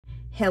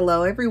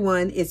Hello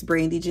everyone, it's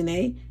Brandi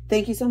Janei.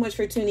 Thank you so much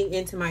for tuning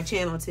into my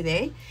channel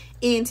today.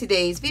 In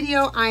today's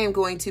video, I am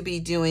going to be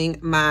doing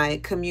my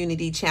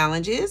community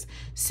challenges.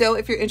 So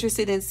if you're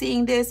interested in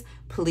seeing this,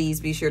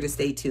 please be sure to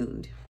stay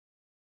tuned.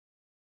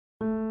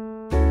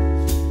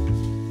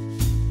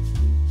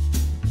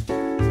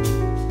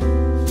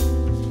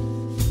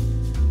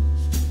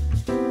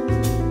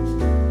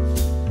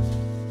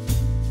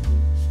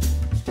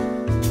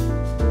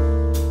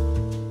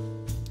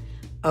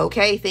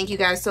 Okay, thank you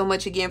guys so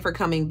much again for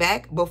coming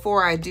back.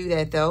 Before I do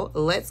that though,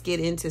 let's get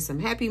into some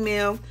Happy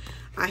Mail.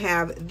 I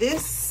have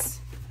this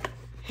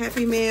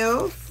Happy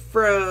Mail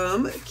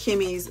from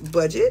Kimmy's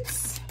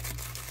Budgets.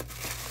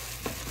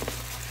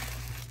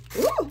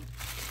 Ooh,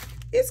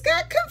 it's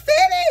got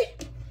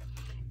confetti.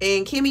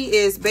 And Kimmy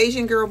is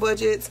Bayesian Girl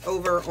Budgets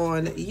over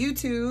on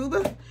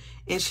YouTube.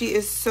 And she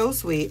is so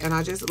sweet. And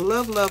I just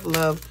love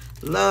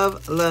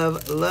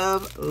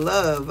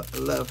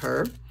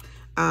her.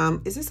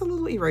 Is this a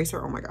little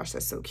eraser? Oh my gosh,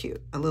 that's so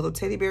cute. A little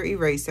teddy bear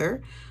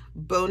eraser.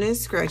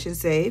 Bonus scratch and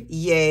save.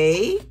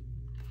 Yay.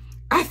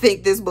 I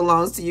think this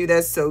belongs to you.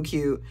 That's so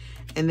cute.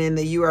 And then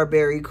the You Are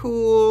Very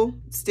Cool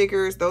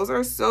stickers. Those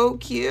are so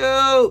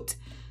cute.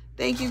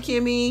 Thank you,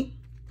 Kimmy.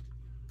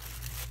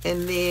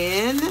 And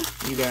then,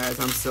 you guys,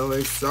 I'm so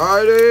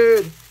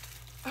excited.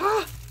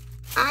 Ah,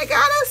 I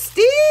got a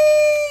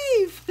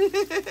Steve.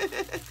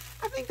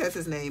 I think that's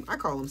his name. I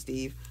call him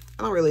Steve.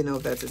 I don't really know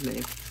if that's his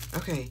name.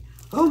 Okay.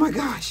 Oh my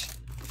gosh.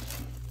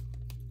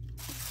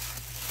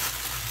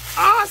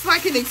 Ah, it's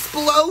like an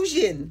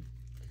explosion.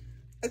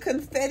 A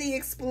confetti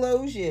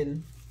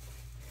explosion.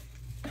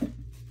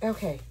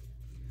 Okay.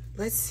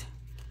 Let's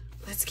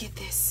get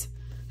this.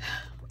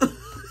 That's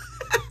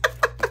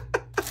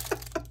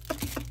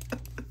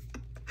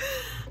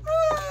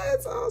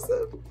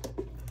awesome.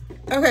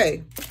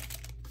 Okay.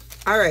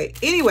 All right.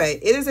 Anyway,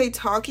 it is a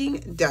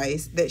talking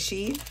dice that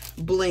she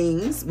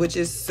blings, which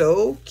is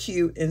so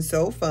cute and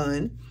so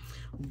fun.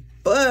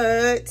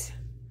 But,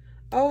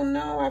 oh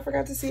no, I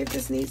forgot to see if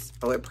this needs,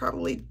 oh, it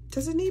probably,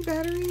 does it need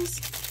batteries?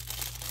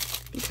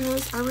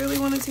 Because I really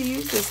wanted to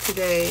use this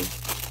today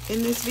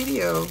in this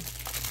video.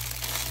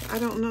 I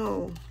don't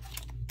know.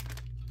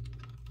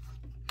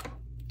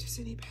 Does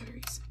it need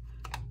batteries?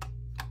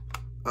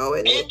 Oh,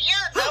 it needs. And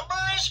your number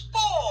is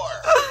 4.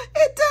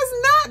 It does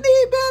not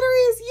need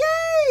batteries.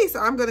 Yay! So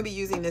I'm going to be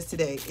using this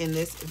today in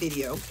this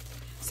video.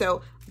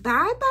 So,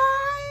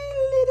 bye-bye,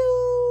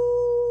 little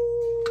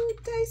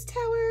dice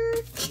tower.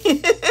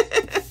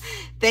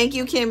 Thank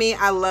you, Kimmy.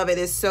 I love it.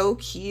 It's so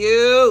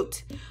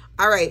cute.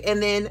 All right.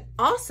 And then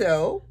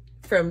also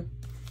from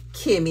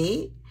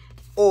Kimmy,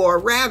 or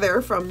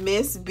rather from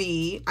Miss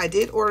B, I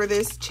did order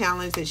this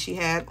challenge that she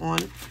had on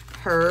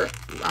her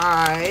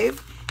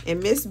live.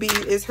 And Miss B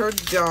is her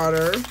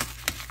daughter.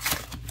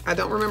 I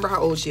don't remember how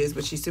old she is,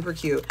 but she's super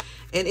cute.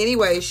 And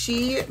anyway,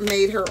 she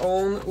made her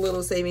own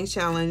little savings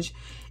challenge.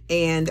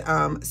 And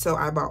so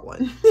I bought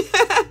one.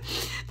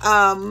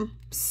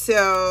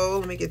 So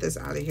let me get this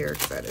out of here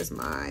because that is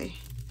my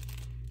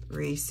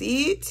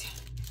receipt.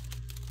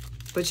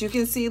 But you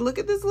can see, look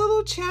at this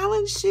little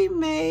challenge she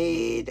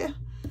made.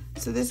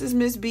 So this is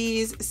Miss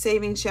B's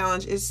saving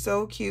challenge. It's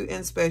so cute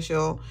and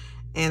special.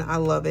 And I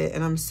love it.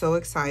 And I'm so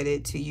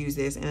excited to use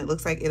this. And it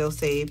looks like it'll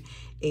save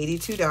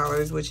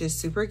 $82, which is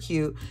super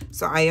cute.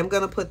 So I am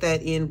going to put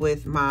that in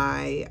with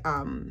my,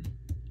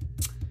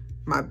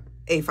 my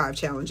A5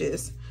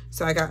 challenges.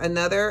 So I got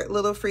another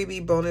little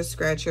freebie bonus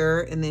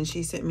scratcher, and then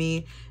she sent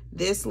me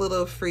this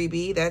little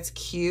freebie. That's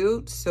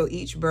cute. So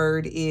each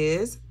bird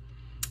is,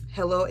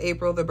 hello,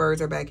 April, the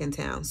birds are back in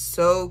town.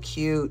 So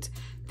cute.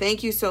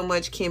 Thank you so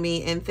much,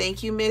 Kimmy. And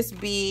thank you, Miss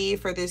B,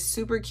 for this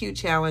super cute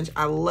challenge.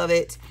 I love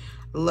it.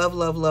 Love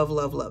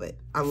it.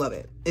 I love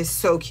it. It's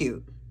so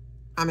cute.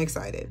 I'm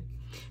excited.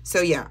 So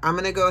yeah, I'm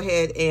going to go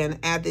ahead and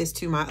add this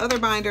to my other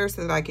binder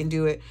so that I can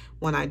do it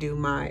when I do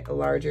my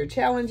larger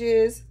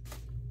challenges.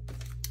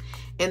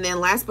 And then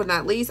last but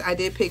not least, I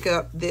did pick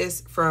up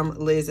this from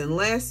Liz and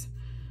Les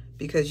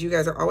because you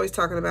guys are always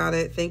talking about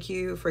it. Thank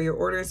you for your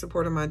order and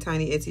support of my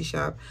tiny Etsy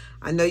shop.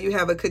 I know you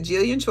have a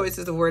cajillion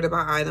choices of where to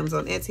buy items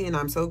on Etsy, and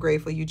I'm so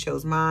grateful you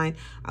chose mine.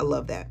 I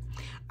love that.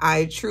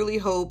 I truly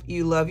hope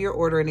you love your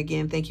order. And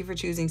again, thank you for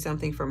choosing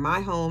something from my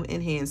home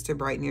and hands to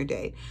brighten your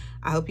day.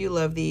 I hope you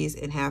love these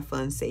and have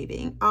fun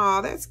saving.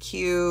 Oh, that's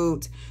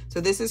cute. So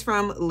this is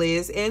from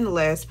Liz and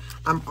Les.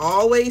 I'm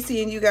always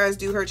seeing you guys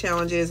do her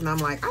challenges, and I'm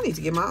like, I need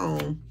to get my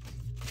own.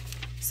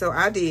 So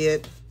I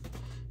did.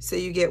 So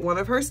you get one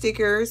of her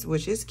stickers,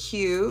 which is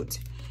cute.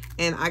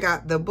 And I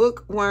got the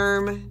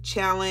bookworm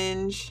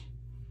challenge.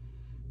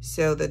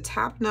 So the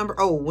top number,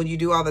 oh, when you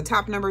do all the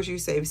top numbers, you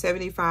save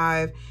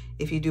 75.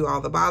 If you do all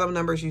the bottom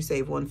numbers, you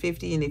save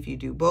 150. And if you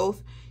do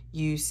both,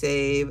 you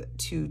save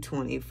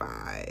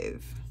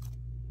 225.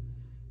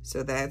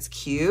 So that's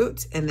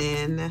cute. And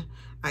then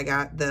I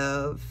got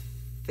the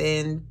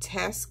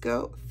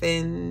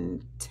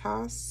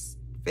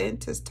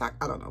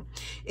I don't know.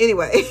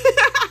 Anyway,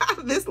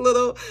 this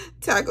little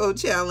taco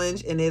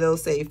challenge, and it'll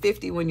say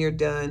 50 when you're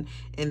done,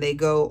 and they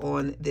go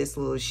on this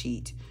little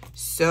sheet.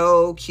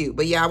 So cute.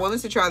 But yeah, I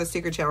wanted to try the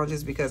sticker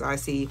challenges because I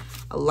see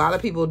a lot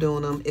of people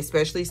doing them,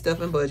 especially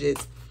Stuff and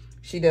Budgets.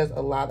 She does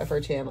a lot of her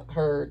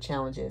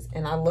challenges,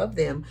 and I love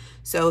them.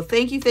 So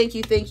thank you to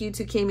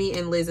Kimmy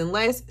and Liz and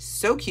Les.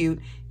 So cute.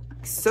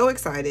 So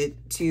excited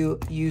to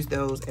use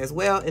those as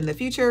well in the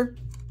future.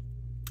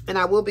 And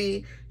I will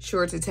be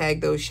sure to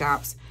tag those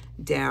shops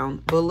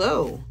down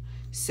below.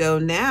 So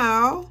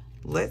now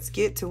let's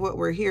get to what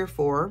we're here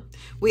for.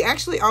 We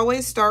actually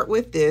always start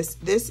with this.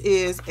 This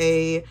is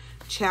a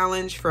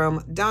challenge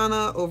from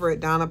Donna over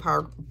at Donna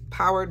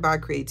Powered by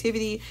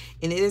Creativity,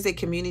 and it is a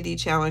community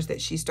challenge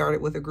that she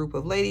started with a group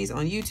of ladies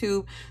on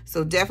YouTube.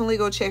 So definitely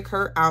go check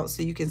her out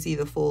so you can see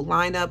the full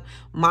lineup.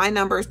 My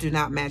numbers do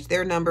not match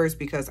their numbers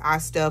because I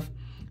stuff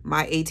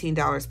my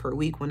 $18 per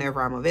week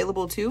whenever I'm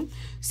available to.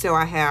 So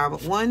I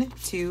have 1,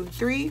 2,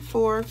 3,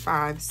 4,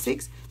 5,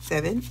 6,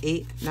 7,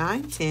 8,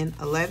 9, 10,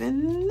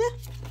 11,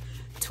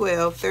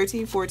 12,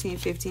 13, 14,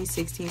 15,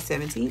 16,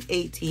 17,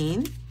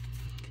 18.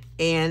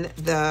 And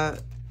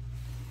the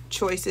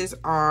choices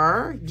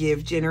are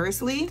Give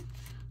Generously,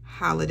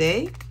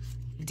 Holiday,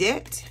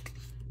 Debt,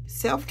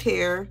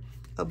 Self-Care,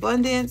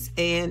 Abundance,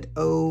 and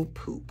Oh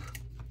Poop.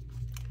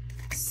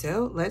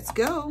 So let's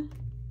go.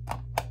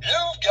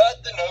 You've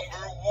got the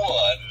number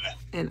 1.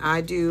 And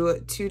I do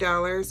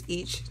 $2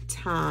 each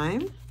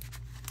time.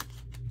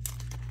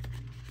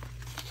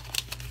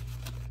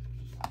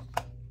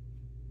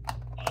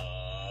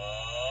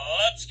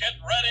 Let's get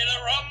ready to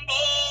rumble.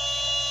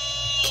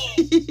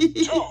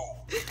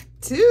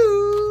 2.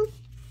 2.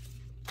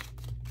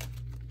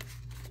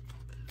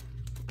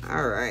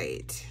 All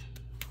right.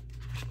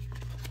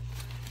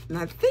 And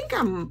I think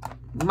I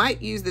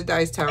might use the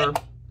dice tower.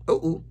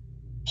 Oh.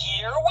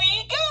 Here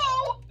we go.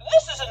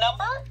 This is a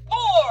number 4.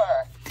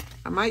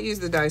 I might use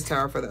the dice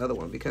tower for the other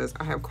one because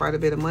I have quite a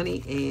bit of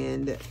money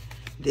and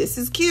this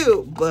is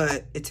cute,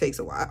 but it takes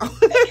a while. And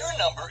your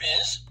number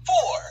is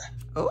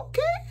 4.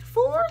 Okay,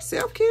 4.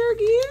 Self-care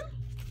again.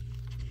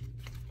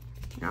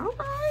 All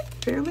right.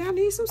 Apparently I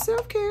need some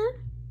self-care.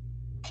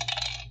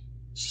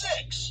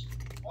 6.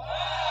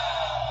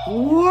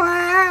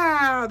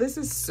 Wow. This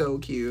is so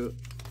cute.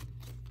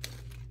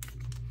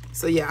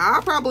 So yeah,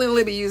 I'll probably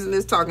only be using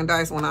this talking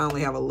dice when I only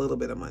have a little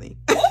bit of money.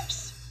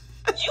 Oops.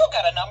 You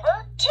got a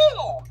number 2.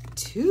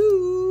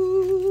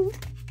 2.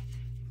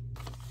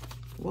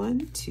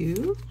 1,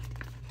 2.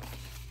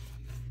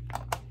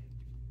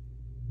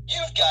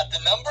 You've got the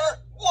number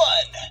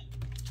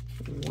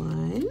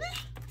 1. 1.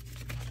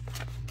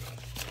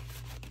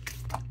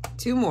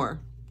 2 more.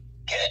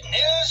 Good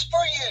news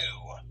for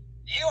you.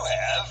 You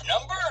have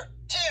number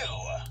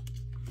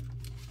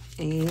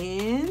 2.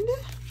 And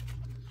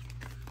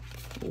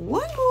 1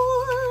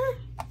 more.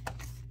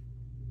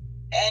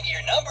 And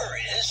your number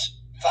is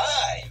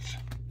 5.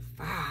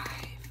 5.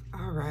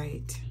 All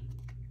right.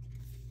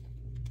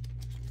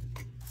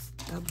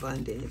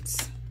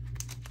 Abundance.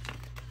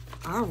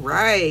 All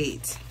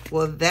right.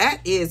 Well,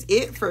 that is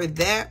it for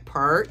that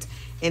part.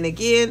 And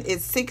again,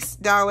 it's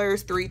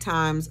 $6 3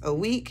 times a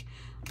week.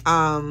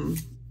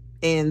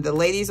 And the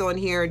ladies on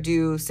here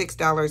do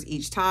 $6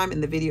 each time,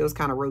 and the videos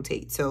kind of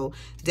rotate. So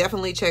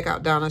definitely check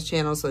out Donna's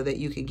channel so that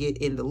you can get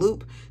in the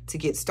loop to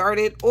get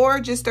started, or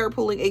just start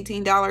pulling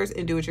 $18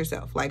 and do it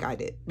yourself like I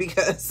did,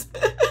 because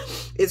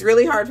it's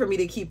really hard for me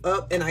to keep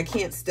up and I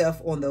can't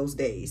stuff on those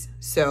days.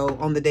 So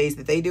on the days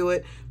that they do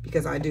it,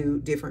 because I do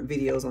different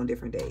videos on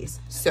different days.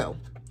 So,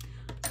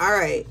 all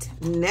right,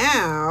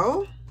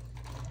 now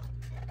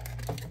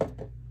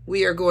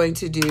we are going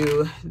to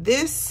do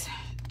this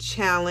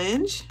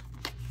challenge.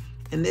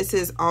 And this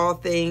is all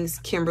things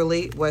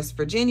Kimberly, West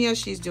Virginia.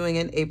 She's doing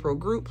an April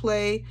group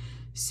play.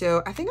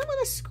 So I think I'm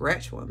going to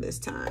scratch one this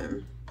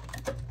time,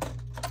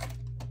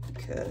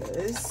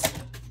 because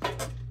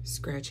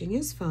scratching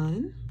is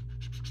fun.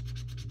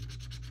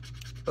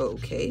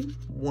 Okay,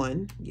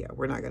 1. Yeah,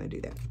 we're not going to do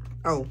that.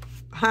 Oh,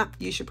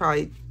 you should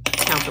probably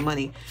count the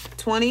money.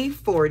 20,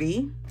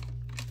 40,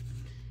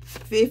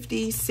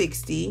 50,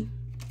 60,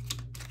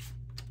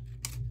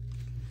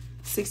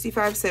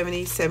 65,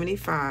 70,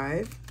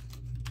 75,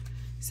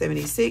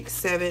 76,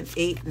 7,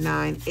 8,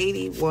 9,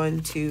 80, 1,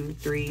 2,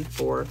 3,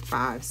 4,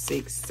 5,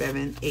 6,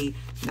 7, 8,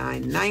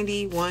 9,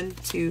 90, 1,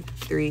 2,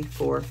 3,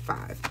 4,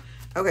 5.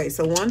 Okay,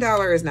 so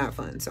 $1 is not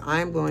fun. So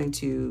I'm going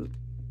to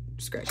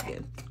scratch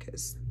again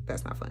because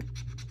that's not fun.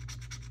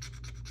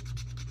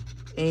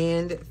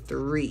 And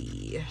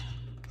 3.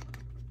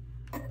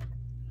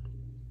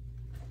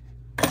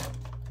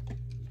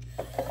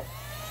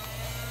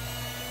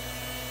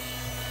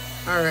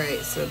 All right,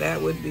 so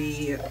that would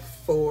be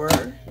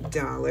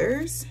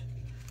 $4.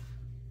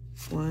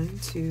 1,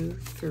 2,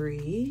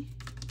 3,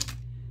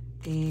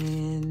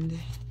 and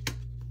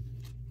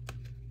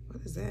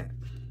what is that?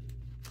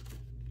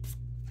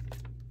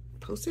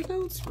 Post-it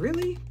notes?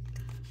 Really?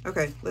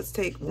 Okay, let's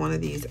take one of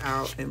these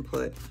out and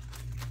put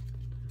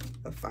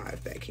a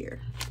 5 back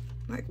here.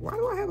 Like, why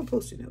do I have a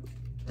Post-it note?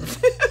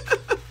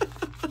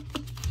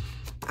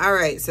 All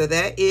right, so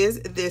that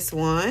is this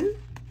one.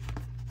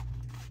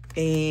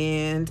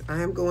 And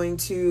I'm going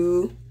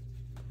to,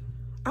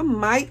 I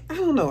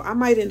don't know, I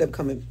might end up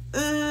coming.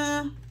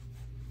 I'm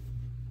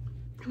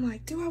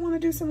like, do I want to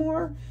do some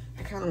more?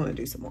 I kind of want to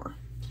do some more.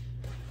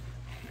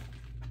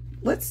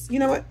 You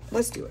know what?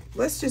 Let's do it.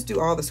 Let's just do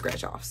all the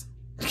scratch offs.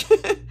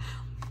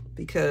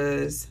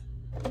 Because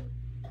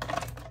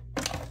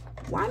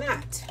why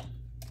not?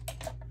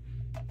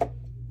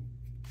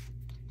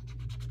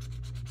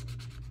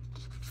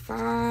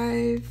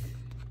 $5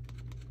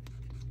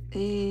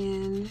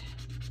 and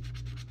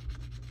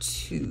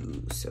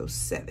 $2, so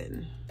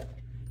 $7.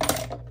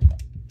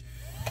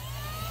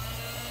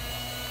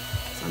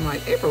 So I'm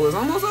like, April is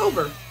almost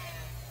over.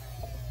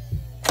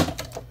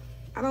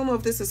 I don't know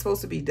if this is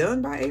supposed to be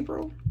done by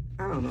April.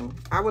 I don't know.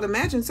 I would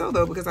imagine so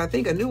though, because I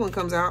think a new one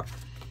comes out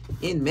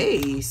in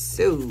May.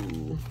 So,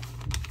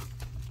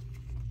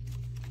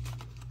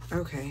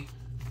 okay.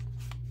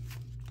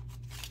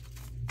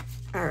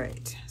 All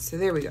right, so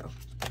there we go.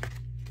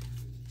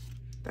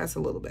 That's a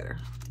little better.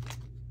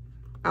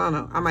 I don't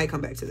know. I might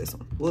come back to this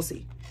one. We'll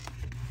see.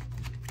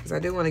 Because I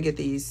do want to get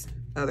these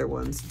other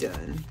ones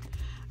done.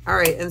 All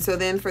right, and so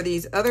then for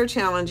these other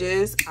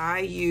challenges, I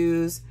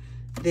use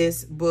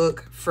this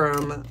book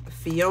from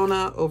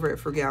Fiona over at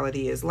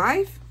Frugality is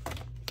Life.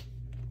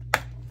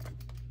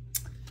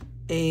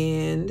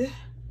 And did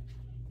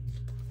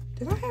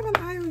I have an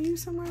IOU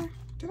somewhere?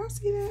 Did I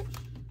see that?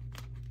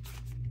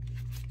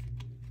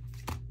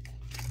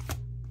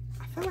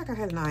 I feel like I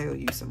had an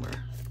IOU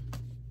somewhere.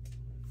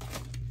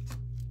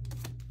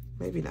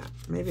 Maybe not.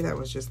 Maybe that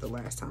was just the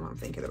last time I'm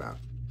thinking about.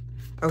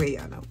 Okay,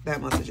 yeah, no,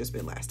 that must have just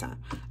been last time.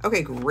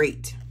 Okay,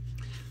 great.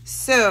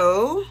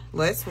 So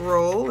let's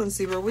roll and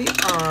see where we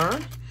are.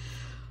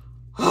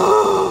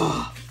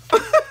 Oh.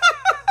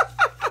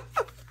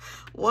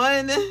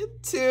 1,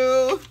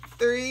 2,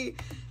 3.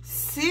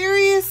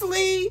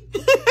 Seriously?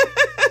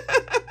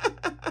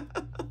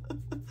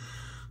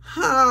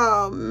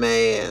 Oh,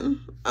 man.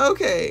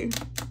 Okay.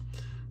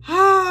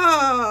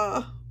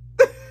 Oh.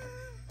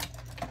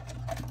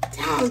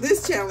 Oh,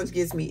 this challenge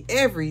gets me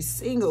every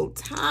single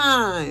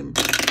time.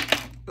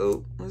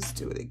 Oh, let's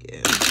do it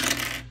again.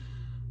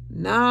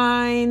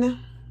 9.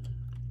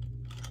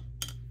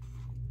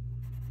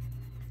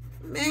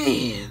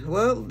 Man,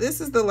 well, this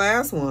is the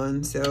last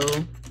one, so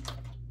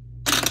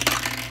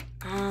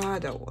I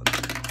don't want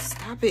to.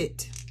 Stop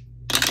it.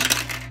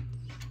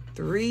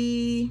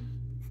 3.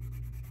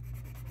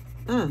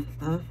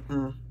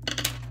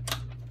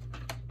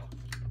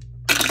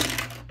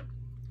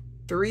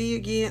 3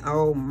 again.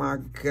 Oh my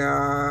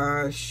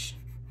gosh.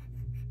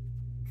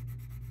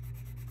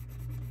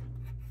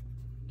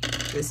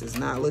 This is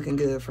not looking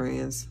good,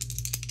 friends.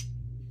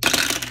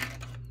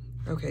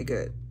 Okay,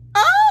 good.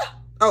 Ah!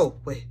 Oh,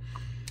 wait.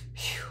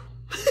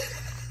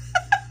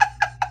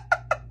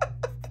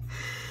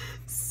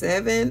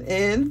 7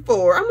 and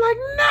 4. I'm like,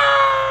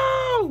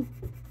 no!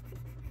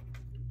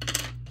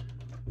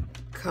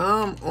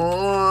 Come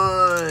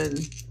on.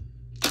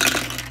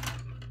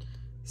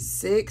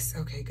 6.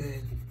 Okay,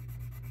 good.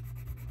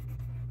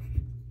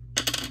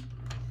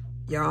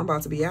 Y'all, I'm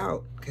about to be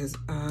out because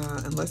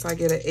unless I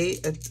get an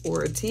 8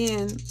 or a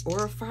 10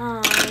 or a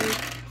 5,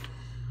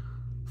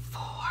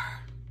 4.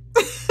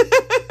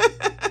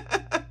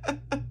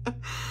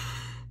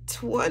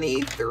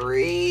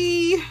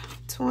 23,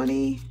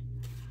 20,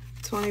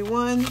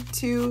 21,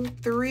 2,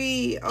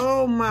 3.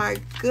 Oh my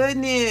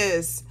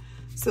goodness.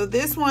 So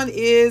this one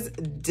is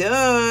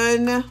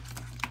done.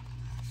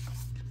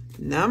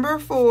 Number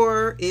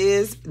 4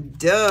 is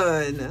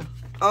done.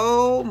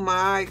 Oh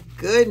my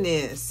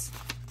goodness.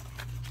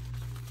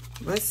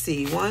 Let's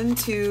see, 1,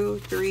 2,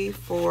 3,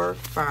 4,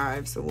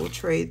 5. So we'll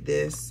trade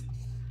this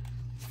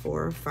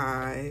for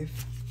 5.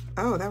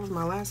 Oh, that was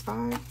my last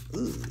 5.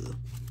 Ooh.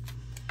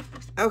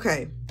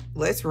 Okay,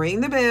 let's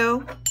ring the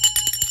bell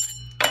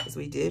because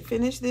we did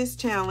finish this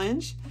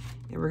challenge,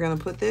 and we're gonna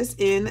put this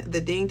in the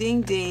ding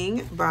ding ding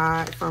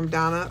from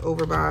Donna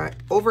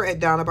over at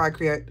Donna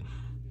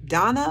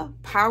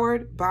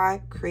Powered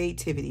by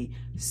Creativity.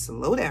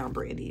 Slow down,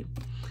 Brandi.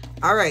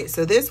 All right,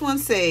 so this one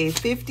saved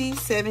 50,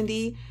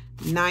 70,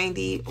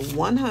 90,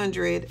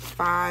 100,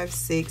 5,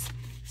 6,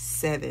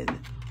 7,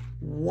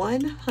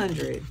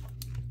 100.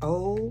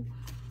 Oh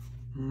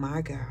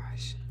my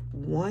gosh,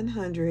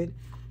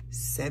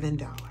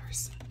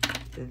 $107.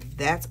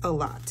 That's a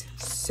lot.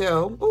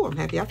 So, oh, I'm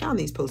happy I found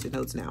these Post-it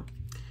notes now.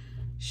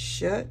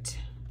 Shut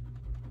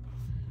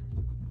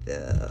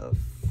the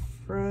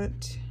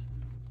front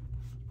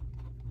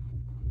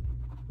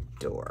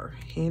door.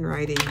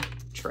 Handwriting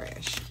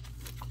trash,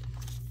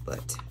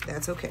 but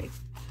that's okay.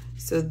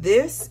 So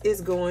this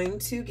is going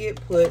to get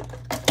put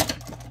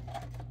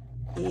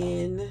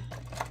in,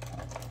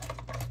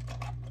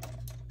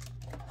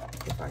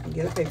 if I can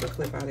get a paper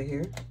clip out of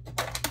here.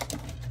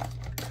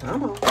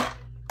 Come on.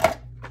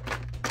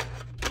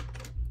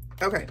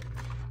 Okay,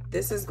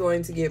 this is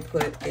going to get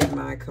put in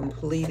my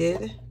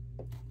completed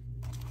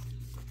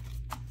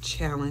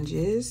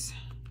challenges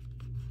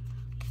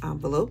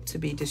envelope to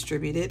be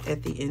distributed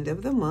at the end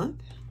of the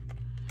month.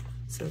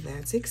 So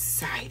that's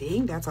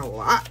exciting. That's a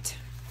lot.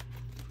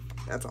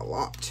 That's a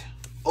lot.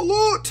 A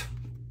lot.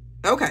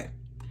 Okay.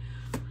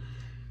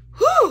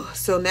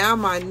 so now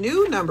my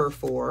new number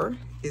 4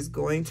 is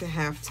going to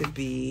have to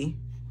be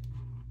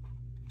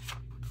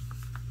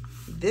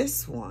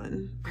this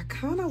one. I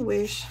kind of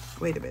wish,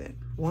 wait a minute,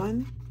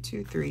 1,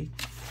 2, 3.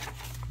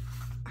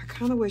 I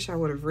kind of wish I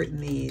would have written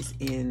these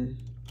in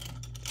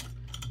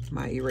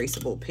my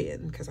erasable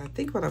pen, because I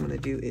think what I'm going to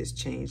do is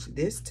change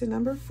this to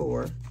number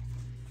 4,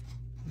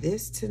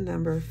 this to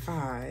number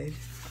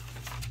 5,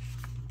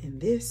 and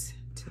this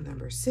to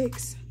number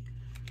 6,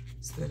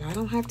 so that I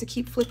don't have to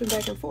keep flipping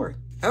back and forth.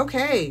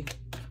 Okay.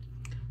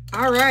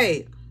 All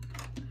right.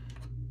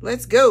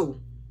 Let's go.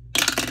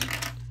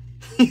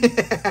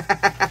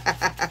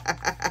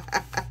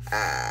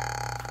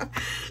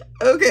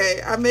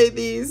 Okay, I made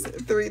these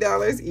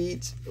 $3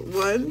 each.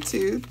 1,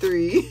 2,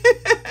 3.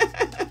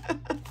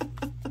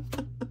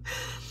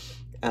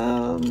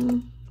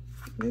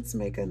 Let's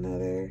make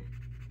another.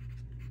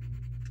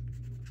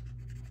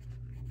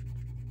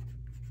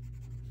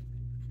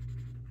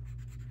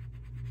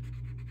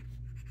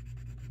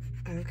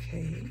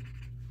 Okay,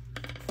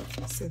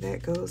 so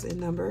that goes in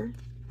the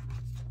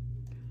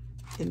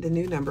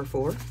new number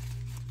 4.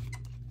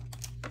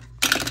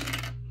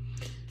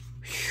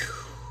 Whew.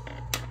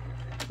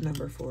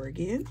 Number 4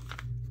 again.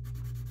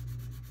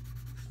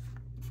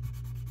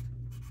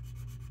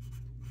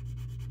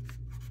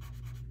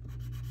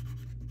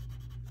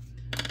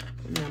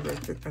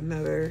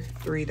 Another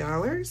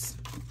 $3.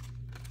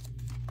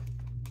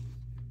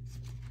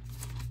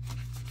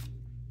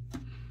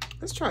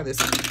 Let's try this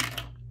one.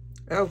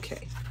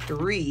 Okay,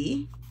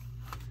 3.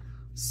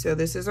 So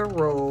this is a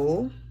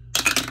roll.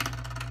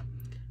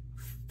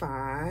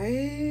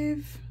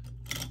 5.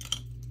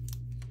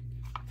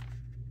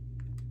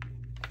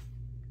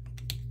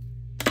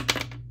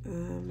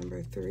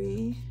 Number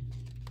 3.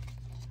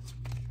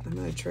 I'm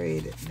going to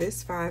trade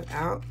this 5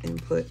 out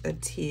and put a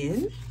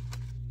 10.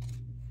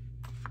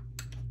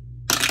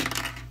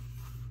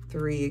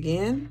 3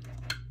 again.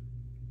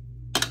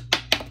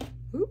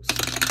 Oops.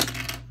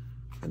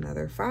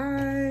 Another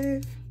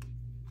 5.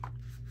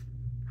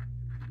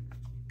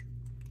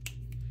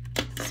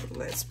 So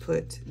let's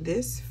put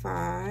this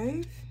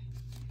 5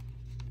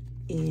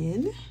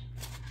 in.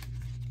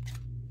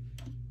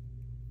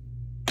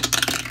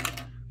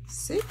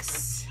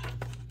 6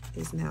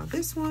 is now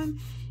this one.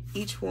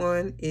 Each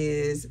one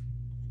is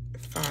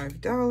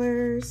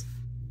 $5.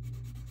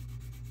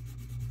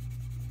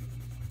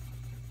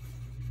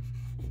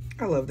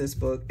 I love this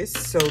book. It's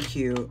so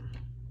cute.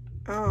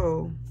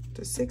 Oh,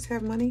 does 6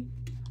 have money?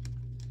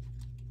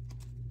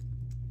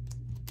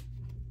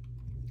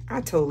 I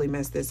totally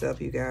messed this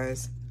up, you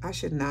guys. I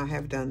should not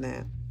have done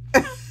that.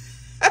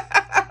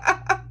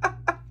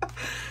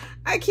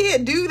 I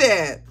can't do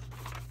that.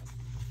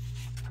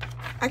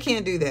 I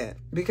can't do that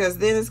because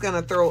then it's going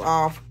to throw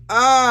off.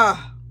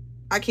 I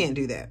can't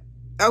do that.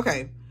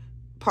 Okay,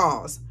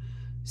 pause.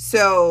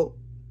 So,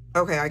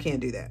 okay, I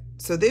can't do that.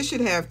 So this should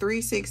have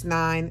 3, 6,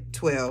 9,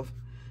 12.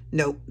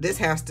 Nope, this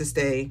has to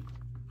stay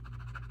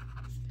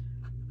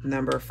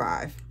number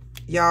 5.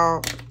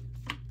 Y'all,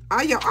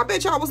 I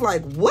bet y'all was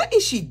like, what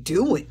is she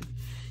doing?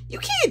 You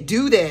can't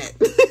do that.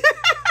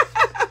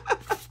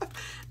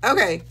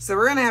 Okay, so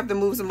we're gonna have to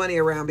move some money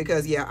around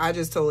because yeah, I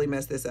just totally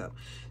messed this up.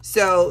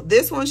 So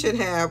this one should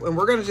have, and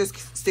we're gonna just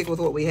stick with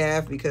what we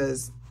have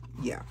because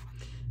yeah,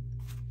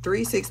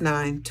 3, 6,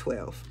 9,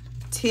 12,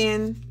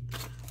 10,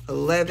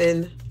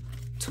 11,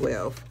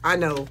 12. I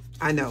know.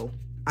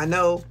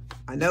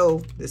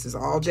 This is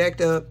all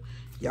jacked up.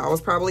 Y'all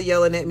was probably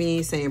yelling at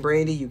me saying,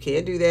 Brandi, you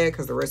can't do that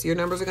because the rest of your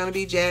numbers are gonna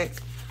be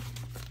jacked.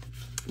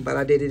 But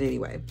I did it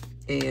anyway.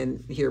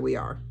 And here we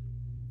are.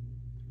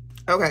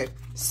 Okay,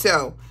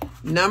 so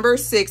number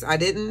 6, I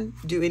didn't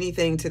do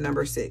anything to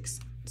number 6.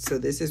 So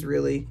this is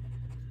really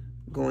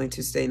going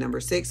to stay number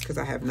 6 because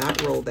I have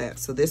not rolled that.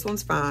 So this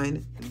one's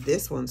fine.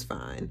 This one's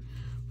fine.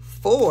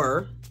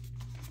 4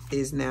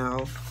 is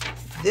now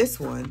this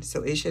one.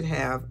 So it should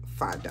have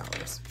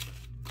 $5.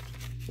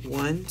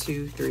 1,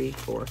 2, 3,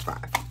 4, 5.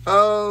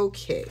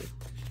 Okay.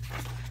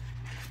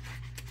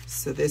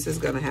 So this is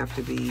going to have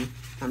to be,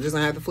 I'm just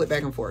going to have to flip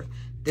back and forth.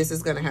 This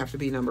is going to have to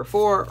be number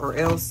 4 or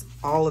else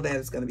all of that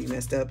is going to be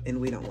messed up and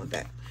we don't want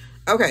that.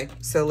 Okay,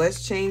 so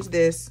let's change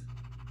this.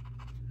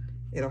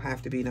 It'll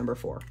have to be number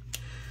 4.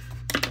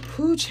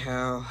 Whoo,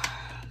 child.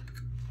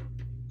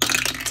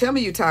 Tell me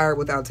you tired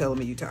without telling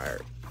me you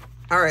tired.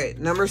 All right,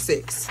 number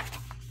 6.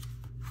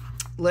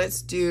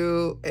 Let's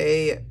do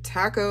a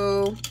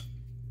taco.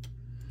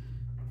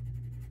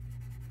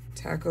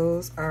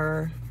 Tacos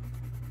are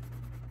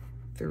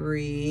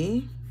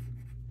 3.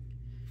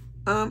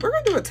 We're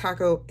gonna do a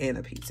taco and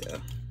a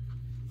pizza.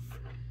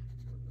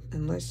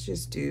 And let's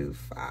just do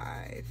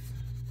 5.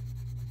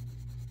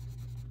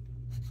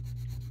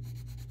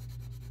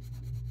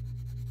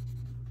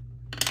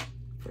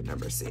 For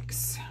number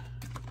 6.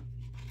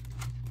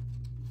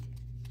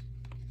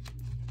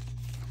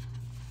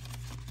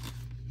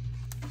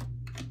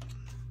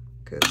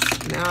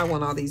 Because now I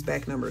want all these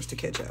back numbers to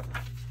catch up.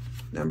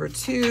 Number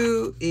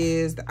 2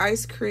 is the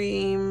ice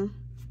cream.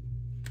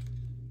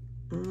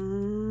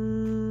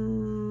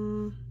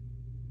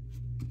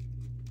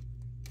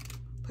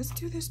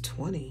 do this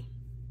 20.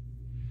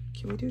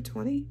 Can we do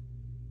 20?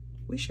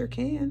 We sure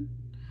can.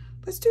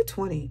 Let's do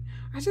 20.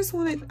 I just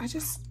want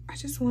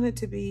it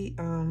to be,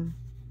 no,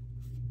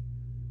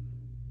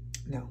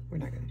 we're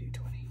not gonna do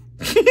 20.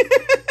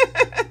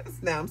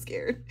 Now I'm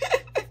scared.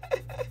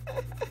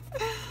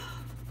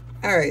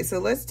 All right, so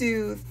let's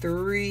do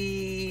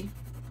 3.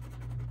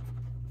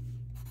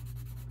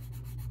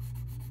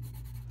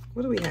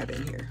 What do we have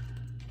in here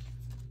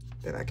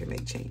that I can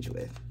make change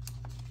with?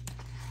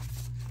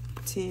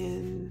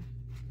 10.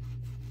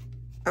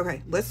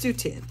 Okay, let's do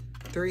 10.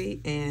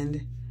 3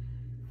 and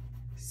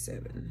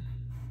 7.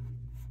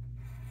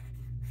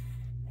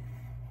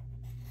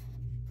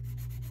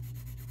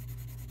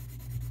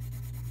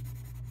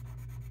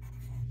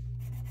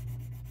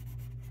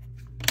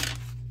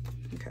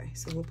 Okay,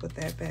 so we'll put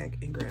that back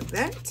and grab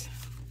that.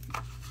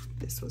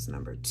 This was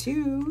number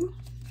 2.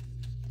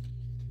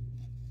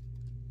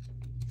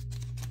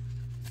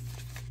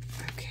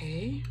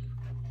 Okay.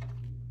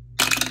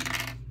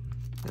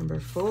 Number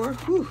 4.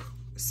 Whew,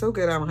 so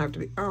good I don't have to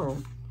be,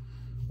 oh,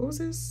 what was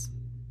this?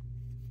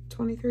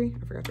 23?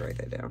 I forgot to write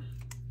that down.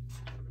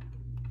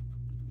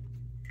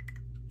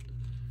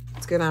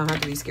 It's good I don't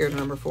have to be scared of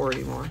number 4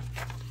 anymore.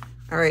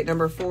 All right,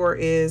 number 4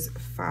 is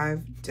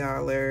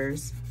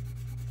 $5.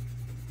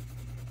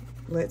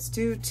 Let's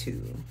do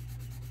 2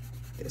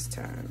 this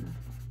time.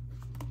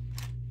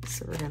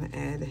 So we're gonna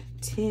add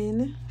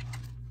 10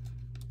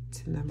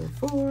 to number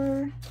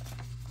 4.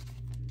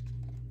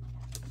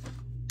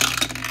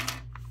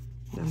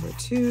 Number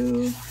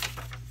 2.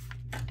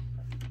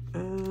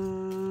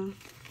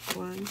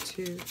 1,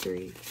 2,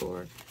 3,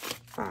 4,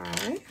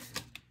 5.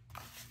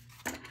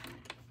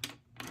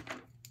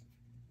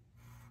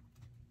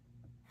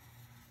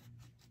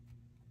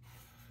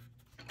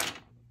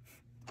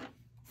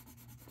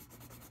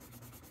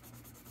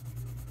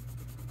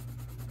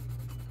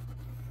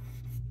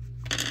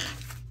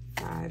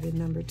 In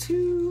number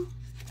 2.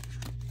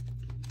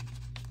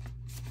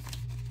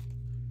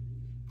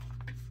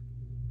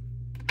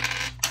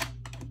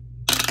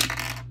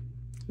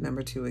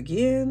 Number 2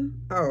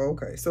 again. Oh,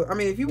 okay. So, I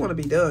mean, if you want to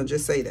be done,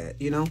 just say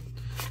that, you know.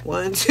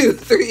 1, 2,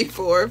 3,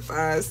 4,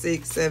 5,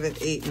 6, 7,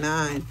 8,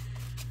 9.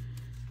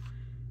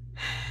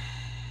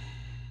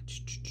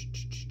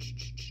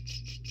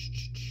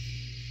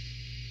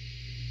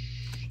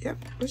 Yep.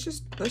 Let's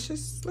just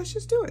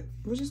do it.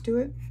 We'll just do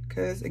it.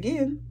 Because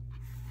again,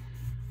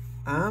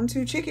 I'm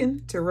too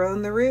chicken to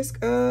run the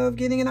risk of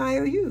getting an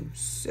IOU.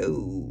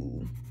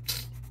 So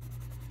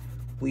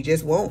we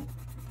just won't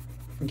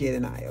get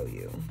an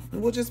IOU.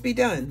 And we'll just be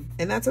done.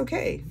 And that's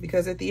okay.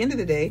 Because at the end of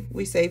the day,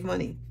 we save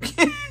money.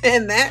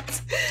 And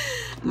that,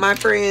 my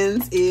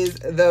friends, is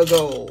the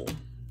goal.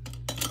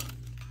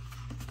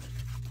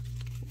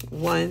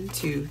 1,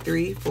 2,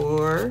 3,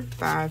 4,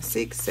 5,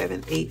 6,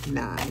 7, 8,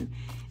 9.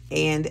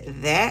 And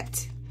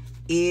that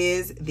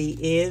is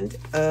the end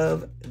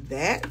of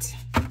that.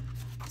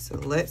 So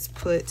let's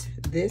put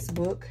this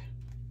book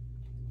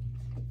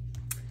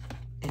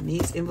and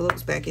these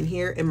envelopes back in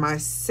here. In my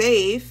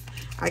safe,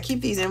 I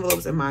keep these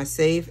envelopes in my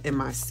safe, and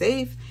my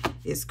safe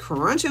is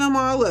crunching them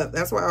all up.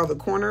 That's why all the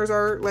corners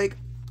are like,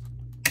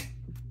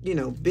 you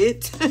know,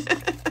 bit.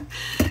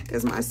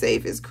 Because my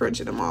safe is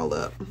crunching them all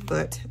up.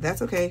 But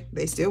that's okay.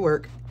 They still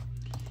work.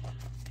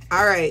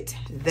 All right.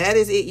 That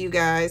is it, you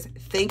guys.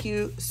 Thank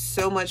you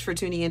so much for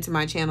tuning into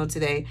my channel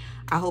today.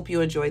 I hope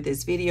you enjoyed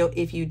this video.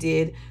 If you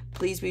did,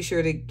 please be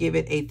sure to give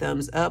it a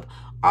thumbs up.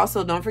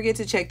 Also, don't forget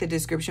to check the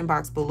description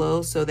box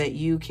below so that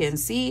you can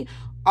see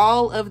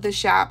all of the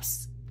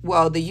shops,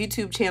 well, the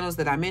YouTube channels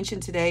that I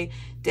mentioned today.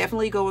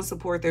 Definitely go and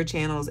support their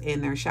channels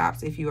and their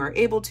shops if you are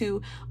able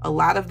to. A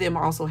lot of them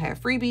also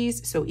have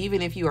freebies. So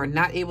even if you are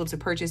not able to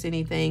purchase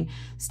anything,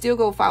 still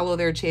go follow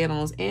their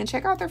channels and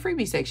check out their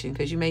freebie section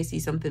because you may see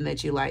something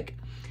that you like.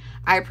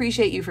 I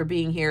appreciate you for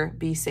being here.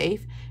 Be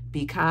safe,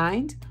 be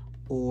kind,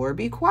 or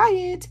be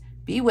quiet.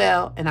 Be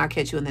well, and I'll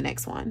catch you in the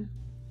next one.